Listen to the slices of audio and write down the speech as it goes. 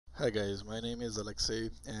Hi guys, my name is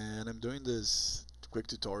Alexei and I'm doing this quick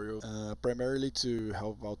tutorial primarily to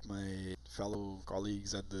help out my fellow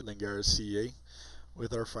colleagues at the Langara CA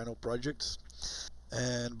with our final project.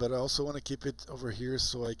 But I also want to keep it over here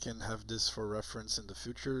so I can have this for reference in the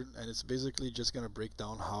future, and it's basically just going to break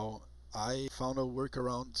down how I found a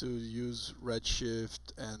workaround to use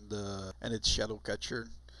Redshift and its shadow catcher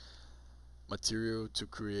material to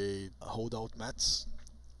create Holdout Mattes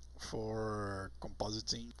for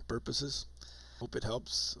compositing purposes. Hope it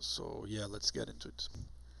helps. So yeah, let's get into it.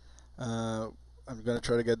 I'm gonna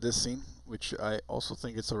try to get this scene, which I also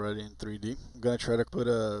think it's already in 3D. I'm gonna try to put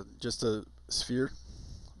just a sphere,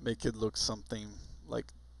 make it look something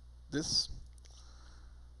like this.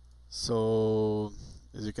 So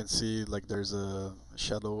as you can see, like there's a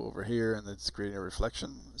shadow over here and it's creating a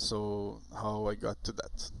reflection. So how I got to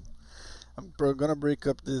that. I'm gonna break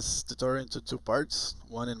up this tutorial into two parts,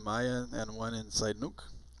 one in Maya and one inside Nuke,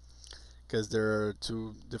 because there are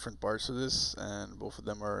two different parts of this and both of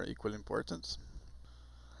them are equally important.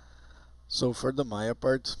 So for the Maya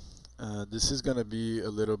part, this is gonna be a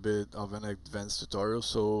little bit of an advanced tutorial,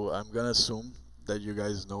 so I'm gonna assume that you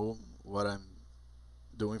guys know what I'm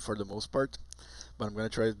doing for the most part, but I'm gonna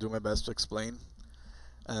try to do my best to explain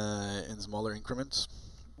in smaller increments.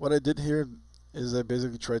 What I did here is I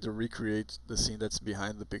basically tried to recreate the scene that's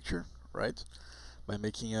behind the picture, right? By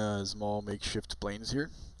making a small makeshift planes here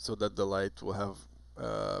so that the light will have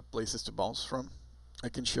places to bounce from. I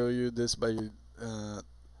can show you this by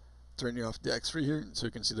turning off the X-ray here so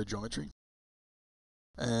you can see the geometry.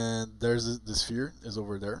 And there's the sphere is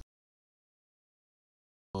over there.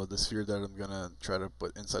 So the sphere that I'm gonna try to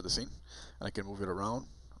put inside the scene, and I can move it around,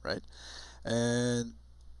 right? And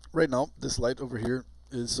right now, this light over here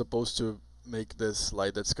is supposed to make this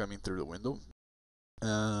light that's coming through the window.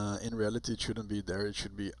 In reality, it shouldn't be there. It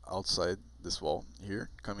should be outside this wall here,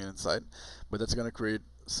 coming inside. But that's gonna create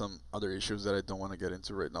some other issues that I don't want to get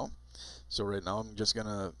into right now. So right now, I'm just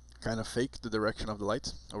gonna kind of fake the direction of the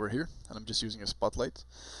light over here, and I'm just using a spotlight,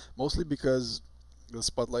 mostly because the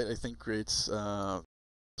spotlight I think creates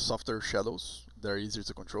softer shadows that are easier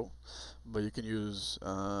to control. But you can use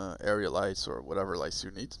area lights or whatever lights you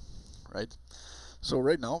need, right? So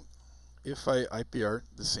right now, if I IPR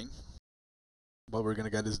the scene, what we're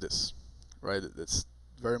gonna get is this, right? It's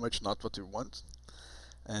very much not what we want,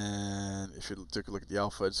 and if you take a look at the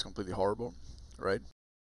alpha, it's completely horrible, right?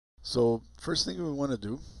 So first thing we want to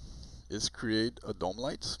do is create a dome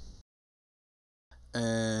light,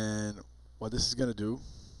 and what this is gonna do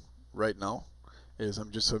right now is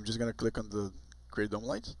I'm just gonna click on the create dome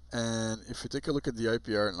light, and if you take a look at the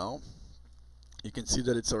IPR now, you can see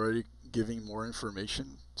that it's already giving more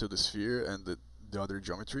information to the sphere and the other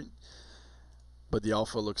geometry, but the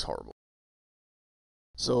alpha looks horrible.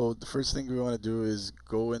 So the first thing we want to do is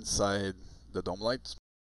go inside the dome light,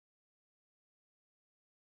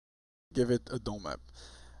 give it a dome map.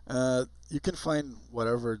 You can find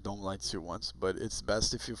whatever dome lights you want, but it's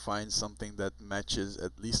best if you find something that matches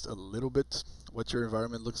at least a little bit what your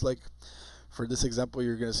environment looks like. For this example,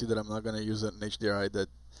 you're going to see that I'm not going to use an HDRI that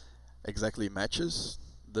exactly matches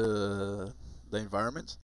the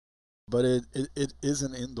environment, but it is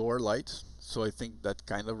an indoor light, so I think that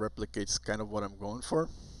kind of replicates kind of what I'm going for.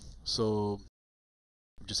 So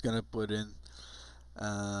I'm just gonna put in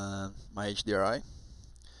my HDRI,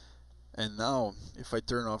 and now if I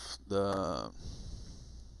turn off if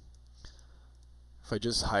I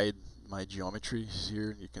just hide my geometry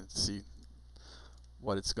here, you can see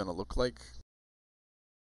what it's gonna look like.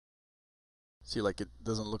 See, like it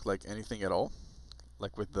doesn't look like anything at all,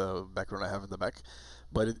 like with the background I have in the back,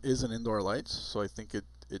 but it is an indoor light, so I think it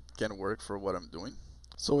can work for what I'm doing.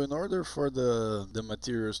 So in order for the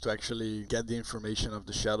materials to actually get the information of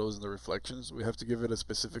the shadows and the reflections, we have to give it a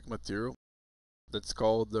specific material that's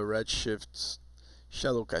called the Redshift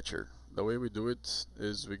shadow catcher. The way we do it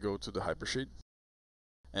is we go to the hypershade,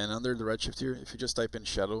 and under the Redshift here, if you just type in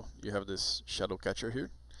shadow, you have this shadow catcher here.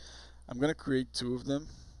 I'm going to create two of them,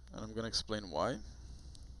 and I'm going to explain why.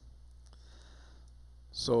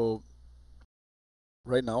 So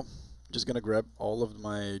right now, I'm just going to grab all of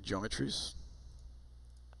my geometries,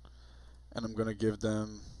 and I'm going to give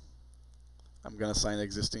them, I'm going to assign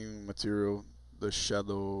existing material the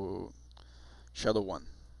shadow 1.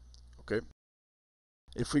 Okay.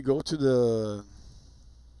 If we go to the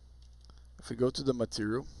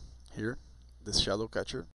material here, this shadow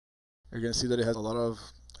catcher, you're going to see that it has a lot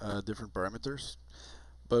of different parameters.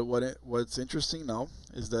 But what's interesting now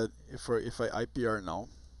is that if I IPR now,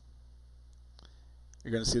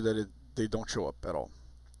 you're going to see that they don't show up at all.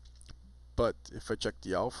 But if I check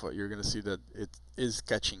the alpha, you're going to see that it is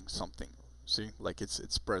catching something. See, like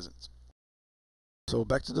it's present. So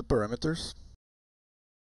back to the parameters.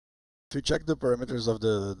 If you check the parameters of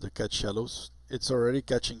the catch shadows, it's already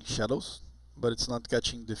catching shadows, but it's not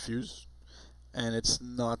catching diffuse, and it's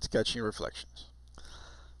not catching reflections.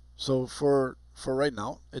 So for right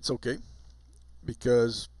now, it's okay,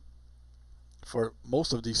 because for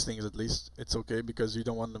most of these things at least, it's okay because you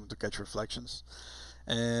don't want them to catch reflections,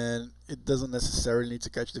 and it doesn't necessarily need to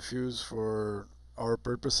catch diffuse for our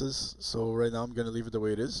purposes. So right now I'm going to leave it the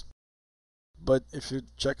way it is. But if you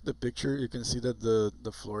check the picture, you can see that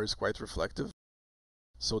the floor is quite reflective.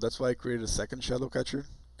 So that's why I created a second shadow catcher,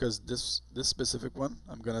 because this specific one,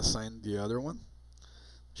 I'm going to assign the other one,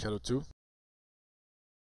 shadow 2.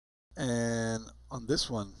 And on this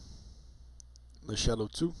one, the shadow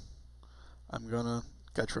 2, I'm going to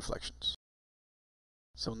catch reflections.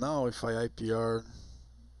 So now if I IPR,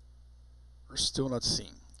 we're still not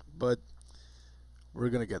seeing, but we're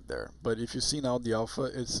going to get there. But if you see now the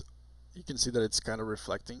alpha, you can see that it's kind of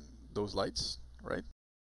reflecting those lights, right?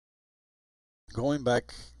 Going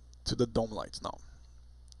back to the dome lights now.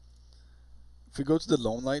 If we go to the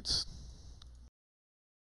dome lights,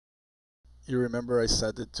 you remember I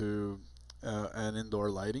set it to an indoor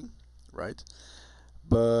lighting, right?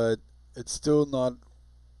 But it's still not,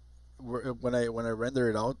 when I render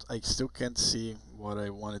it out, I still can't see what I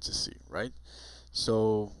wanted to see, right?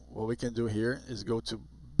 So what we can do here is go to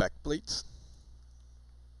Backplate,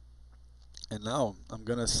 and now I'm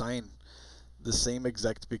gonna assign the same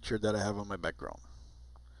exact picture that I have on my background,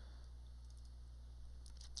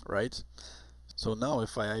 right? So now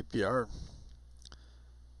if I IPR,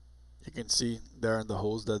 you can see there in the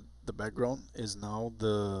holes that the background is now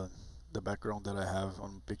the background that I have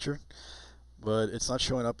on the picture, but it's not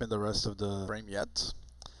showing up in the rest of the frame yet,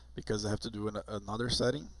 because I have to do another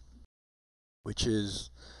setting, which is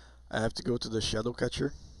I have to go to the shadow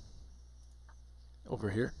catcher over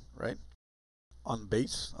here, right? On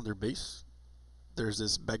base, under base, there's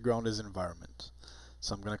this background is environment.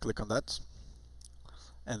 So I'm gonna click on that,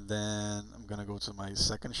 and then I'm gonna go to my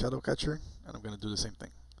second shadow catcher, and I'm gonna do the same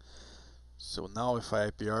thing. So now if I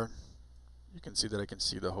IPR, you can see that I can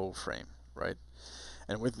see the whole frame, right?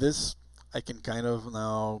 And with this, I can kind of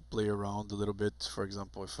now play around a little bit. For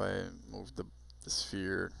example, if I move the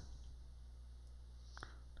sphere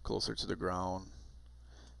closer to the ground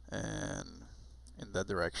and in that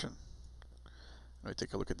direction, and we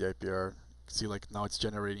take a look at the IPR, you can see like now it's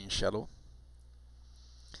generating shadow,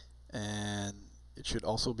 and it should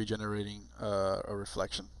also be generating a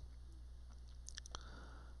reflection.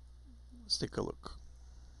 Let's take a look.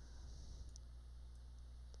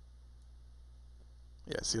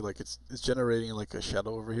 Yeah, see, like it's generating like a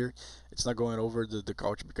shadow over here. It's not going over the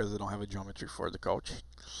couch because I don't have a geometry for the couch,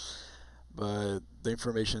 but the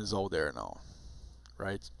information is all there now,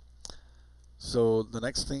 right? So the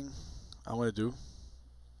next thing I want to do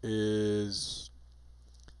is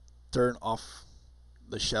turn off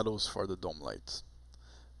the shadows for the dome light.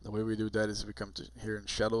 The way we do that is we come to here in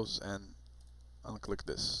shadows and unclick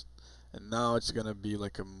this, and now it's gonna be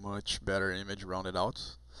like a much better image rounded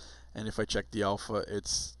out. And if I check the alpha,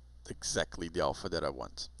 it's exactly the alpha that I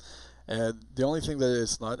want. And the only thing that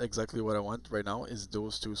is not exactly what I want right now is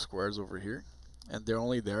those two squares over here, and they're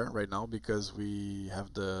only there right now because we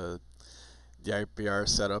have the IPR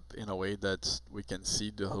set up in a way that we can see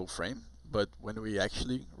the whole frame. But when we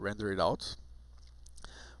actually render it out,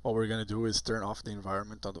 what we're gonna do is turn off the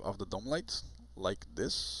environment of the dome light, like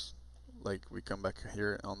this. Like we come back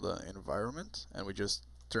here on the environment and we just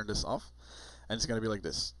turn this off, and it's gonna be like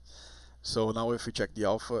this. So now if we check the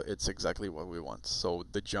alpha, it's exactly what we want. So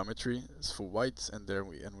the geometry is full white, and there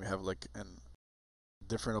we have like a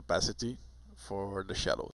different opacity for the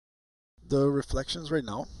shadows. The reflections right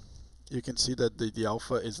now, you can see that the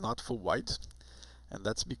alpha is not full white, and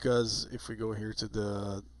that's because if we go here to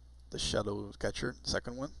the shadow catcher,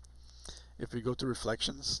 second one, if we go to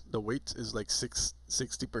reflections, the weight is like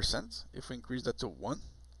 60%. If we increase that to 1,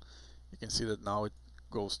 you can see that now it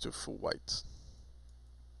goes to full white.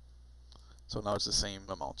 So now it's the same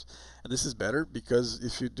amount. And this is better because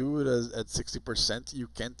if you do it at 60%, you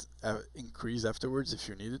can't increase afterwards if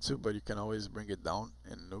you needed to, but you can always bring it down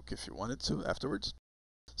in Nuke if you wanted to afterwards.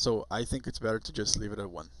 So I think it's better to just leave it at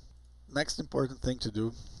 1. Next important thing to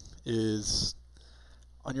do is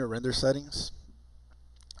on your render settings,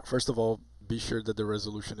 first of all, be sure that the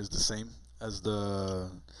resolution is the same as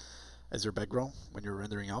your background when you're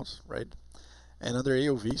rendering out, right? And under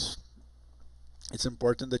AOVs, it's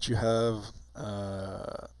important that you have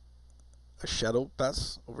a shadow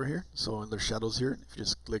pass over here. So in the shadows here, if you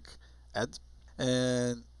just click add,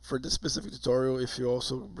 and For this specific tutorial, if you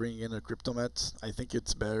also bring in a Cryptomatte, I think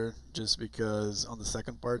it's better just because on the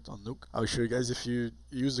second part, on Nuke, I'll show you guys if you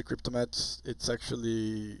use the Cryptomatte, it's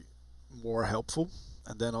actually more helpful.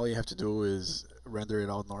 And then all you have to do is render it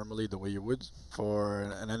out normally the way you would. For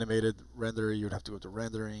an animated render, you'd have to go to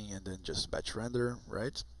rendering and then just batch render,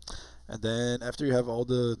 right? And then after you have all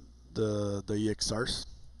the EXRs,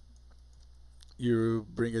 you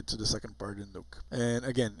bring it to the second part in Nuke. And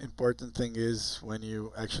again, important thing is when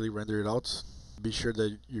you actually render it out, be sure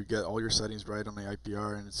that you get all your settings right on the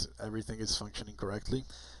IPR and everything is functioning correctly.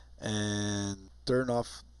 And turn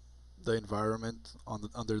off the environment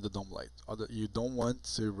under the dome light. You don't want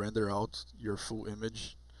to render out your full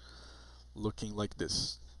image looking like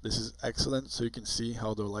this. This is excellent so you can see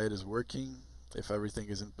how the light is working, if everything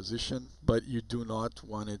is in position, but you do not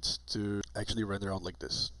want it to actually render out like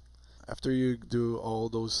this. After you do all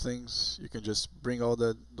those things, you can just bring all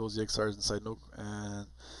those EXRs inside Nuke, and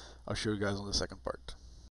I'll show you guys on the second part.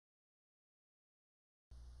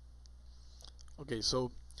 Okay,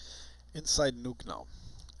 so inside Nuke now,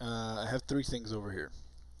 I have three things over here.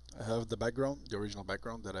 I have the background, the original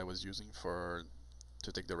background that I was using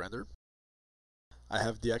to take the render. I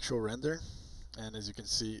have the actual render, and as you can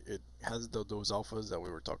see, it has those alphas that we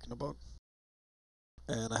were talking about.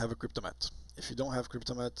 And I have a Cryptomatte. If you don't have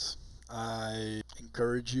Cryptomatte, I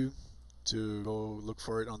encourage you to go look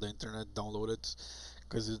for it on the internet, download it,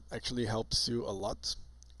 because it actually helps you a lot.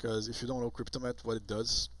 Because if you don't know Cryptomatte, what it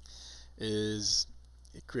does is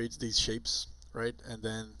it creates these shapes, right? And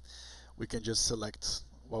then we can just select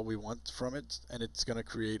what we want from it, and it's gonna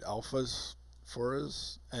create alphas for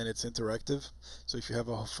us, and it's interactive. So if you have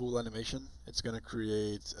a full animation, it's gonna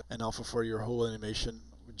create an alpha for your whole animation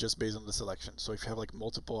just based on the selection. So if you have like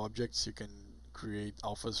multiple objects, you can create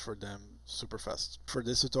alphas for them super fast. For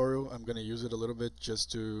this tutorial, I'm gonna use it a little bit just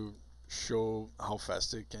to show how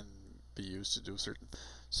fast it can be used to do certain things.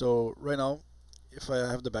 So right now, if I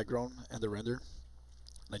have the background and the render,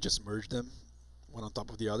 and I just merge them one on top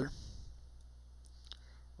of the other,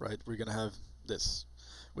 right, we're gonna have this,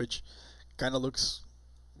 which kind of looks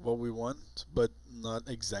what we want, but not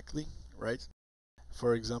exactly, right?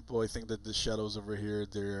 For example, I think that the shadows over here,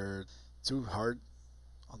 they're too hard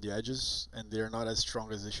on the edges and they're not as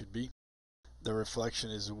strong as they should be. The reflection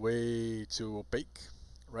is way too opaque,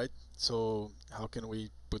 right? So how can we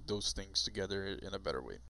put those things together in a better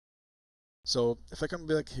way? So if I come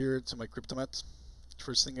back here to my Cryptomatte,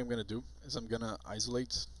 first thing I'm gonna do is I'm gonna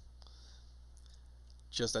isolate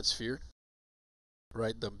just that sphere,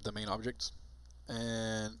 right, the main object.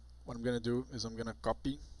 And what I'm gonna do is I'm gonna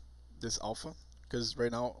copy this alpha, because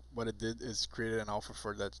right now what it did is created an alpha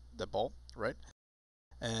for that ball, right?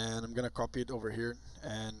 And I'm gonna copy it over here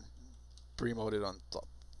and promote it on top.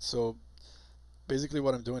 So basically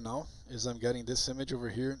what I'm doing now is I'm getting this image over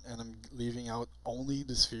here and I'm leaving out only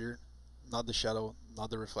the sphere, not the shadow,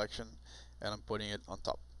 not the reflection, and I'm putting it on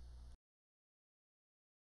top.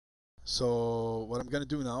 So what I'm gonna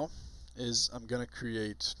do now is I'm gonna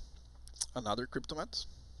create another Cryptomatte,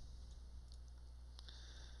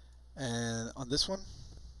 and on this one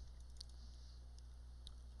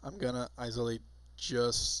I'm gonna isolate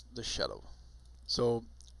just the shadow. So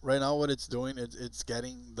right now what it's doing is it's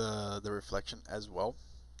getting the reflection as well.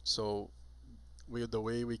 So the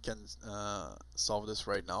way we can solve this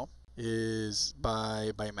right now is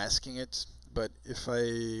by masking it. But if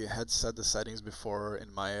I had set the settings before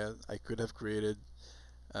in Maya, I could have created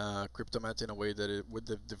Cryptomatte in a way that it would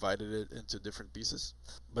have divided it into different pieces.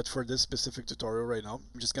 But for this specific tutorial right now,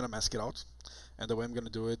 I'm just gonna mask it out. And the way I'm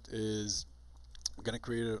gonna do it is I'm gonna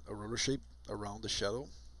create a roller shape around the shadow.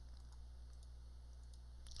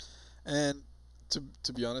 And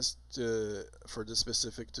to be honest, for this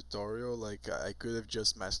specific tutorial, like I could have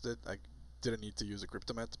just masked it. I didn't need to use a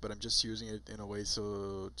Cryptomatte, but I'm just using it in a way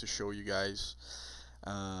so to show you guys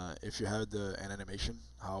if you had an animation,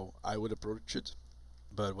 how I would approach it.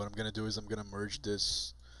 But what I'm gonna do is I'm gonna merge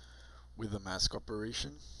this with the mask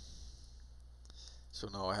operation. So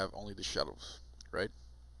now I have only the shadows, right?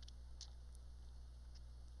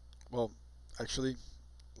 Well, actually,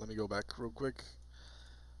 let me go back real quick.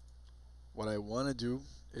 What I want to do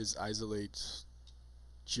is isolate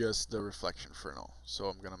just the reflection for now. So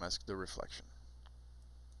I'm gonna mask the reflection.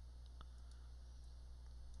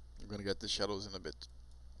 I'm gonna get the shadows in a bit.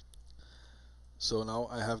 So now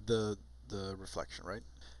I have the reflection, right?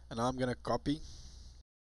 And now I'm gonna copy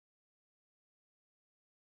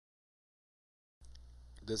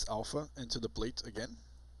this alpha into the plate again.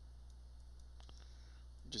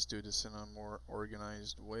 Just do this in a more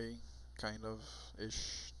organized way, kind of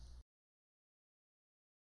ish.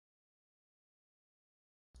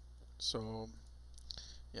 So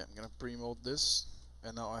Yeah, I'm gonna pre-mode this,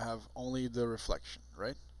 and now I have only the reflection,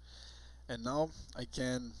 right? And now I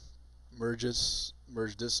can merge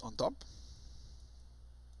this on top,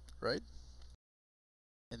 right?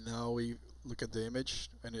 And now we look at the image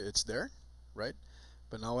and it's there, right?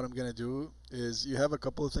 But now what I'm gonna do is, you have a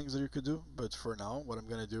couple of things that you could do, but for now what I'm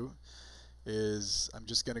gonna do is I'm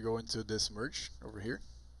just gonna go into this merge over here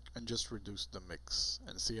and just reduce the mix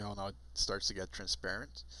and see how now it starts to get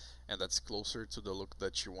transparent, and that's closer to the look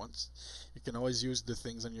that you want. You can always use the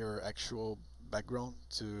things on your actual background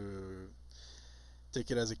to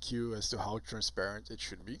take it as a cue as to how transparent it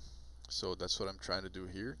should be. So that's what I'm trying to do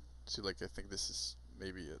here. See, like, I think this is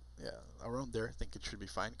maybe yeah, around there. I think it should be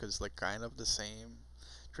fine because it's like kind of the same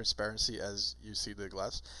transparency as you see the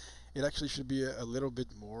glass. It actually should be a little bit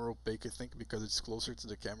more opaque, I think, because it's closer to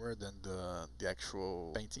the camera than the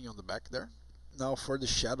actual painting on the back there. Now for the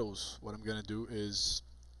shadows, what I'm gonna do is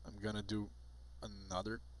I'm gonna do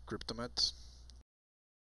another Cryptomatte.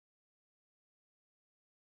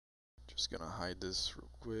 Just gonna hide this real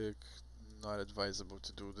quick. Not advisable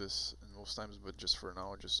to do this in most times, but just for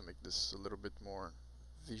now, just to make this a little bit more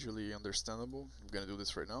visually understandable, I'm gonna do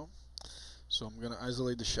this right now. So I'm gonna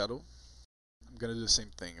isolate the shadow. I'm gonna do the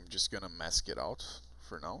same thing. I'm just gonna mask it out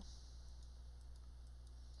for now.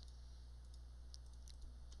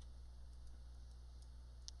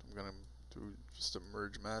 I'm gonna do just a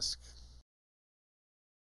merge mask.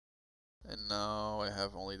 And now I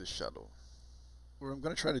have only the shadow. What I'm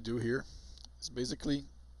gonna try to do here is basically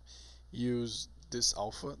use this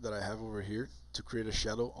alpha that I have over here to create a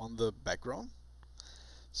shadow on the background.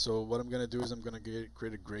 So what I'm gonna do is I'm gonna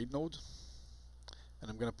create a grade node, and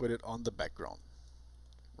I'm gonna put it on the background,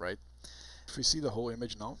 right? If we see the whole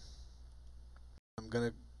image now, I'm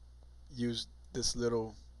gonna use this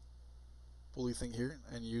little pulley thing here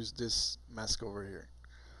and use this mask over here,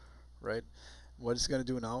 right? What it's gonna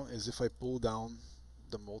do now is if I pull down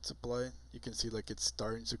the multiply, you can see like it's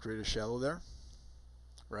starting to create a shadow there,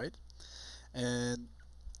 right? And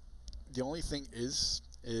the only thing is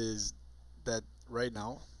that right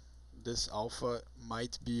now this alpha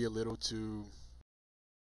might be a little too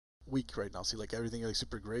weak right now. See, like everything is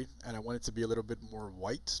super great, and I want it to be a little bit more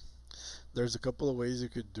white. There's a couple of ways you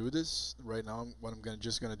could do this. Right now, what I'm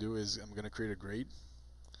just gonna do is I'm gonna create a grade,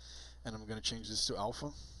 and I'm gonna change this to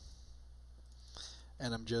alpha,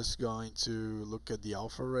 and I'm just going to look at the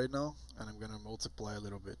alpha right now, and I'm gonna multiply a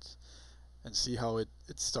little bit and see how it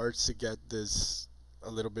starts to get this a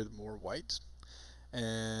little bit more white.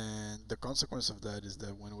 And the consequence of that is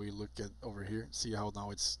that when we look at over here, see how now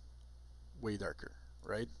it's way darker,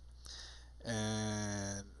 right?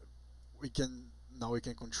 And we can now we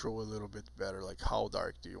can control a little bit better, like how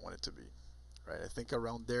dark do you want it to be, right? I think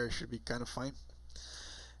around there it should be kind of fine.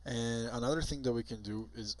 And another thing that we can do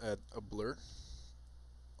is add a blur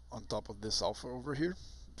on top of this alpha over here.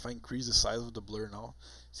 If I increase the size of the blur now,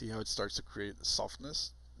 see how it starts to create a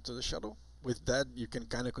softness to the shadow. With that, you can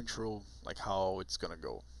kind of control like how it's gonna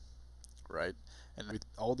go, right? And with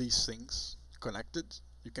all these things connected,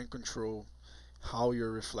 you can control how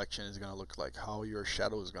your reflection is gonna look like, how your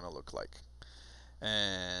shadow is gonna look like.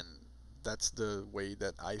 And that's the way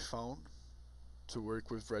that I found to work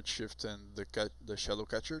with Redshift and the shadow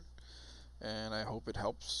catcher, and I hope it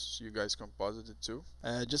helps you guys composite it too.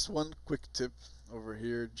 Just one quick tip over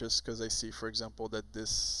here, just because I see, for example, that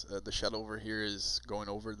this the shadow over here is going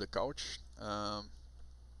over the couch. I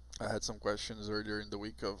had some questions earlier in the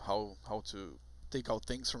week of how to take out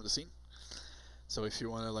things from the scene. So if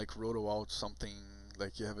you want to like roto out something,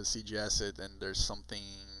 like you have a CG asset and there's something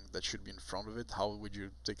that should be in front of it, how would you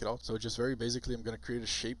take it out? So just very basically, I'm gonna create a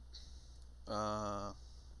shape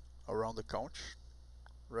around the couch,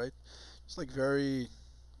 right? Just like very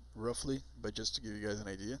roughly, but just to give you guys an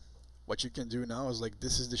idea. What you can do now is like,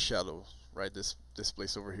 this is the shadow, right? This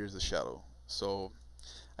place over here is the shadow. So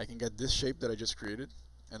I can get this shape that I just created,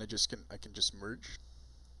 and I can just merge.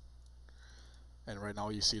 And right now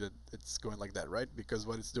you see that it's going like that, right? Because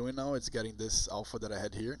what it's doing now, it's getting this alpha that I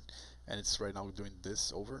had here, and it's right now doing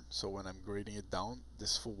this over. So when I'm grading it down,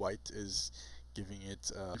 this full white is giving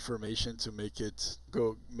it information to make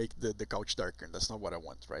the couch darker, and that's not what I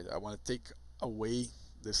want, right? I want to take away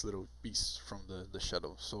this little piece from the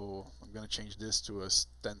shadow. So I'm gonna change this to a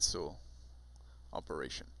stencil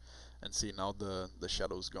operation, and see now the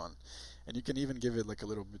shadow's gone. And you can even give it like a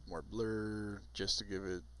little bit more blur, just to give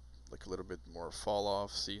it like a little bit more fall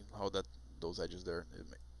off. See how that those edges there,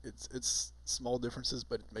 it's small differences,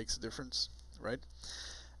 but it makes a difference, right?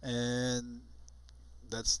 And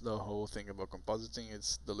that's the whole thing about compositing.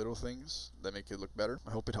 It's the little things that make it look better.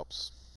 I hope it helps.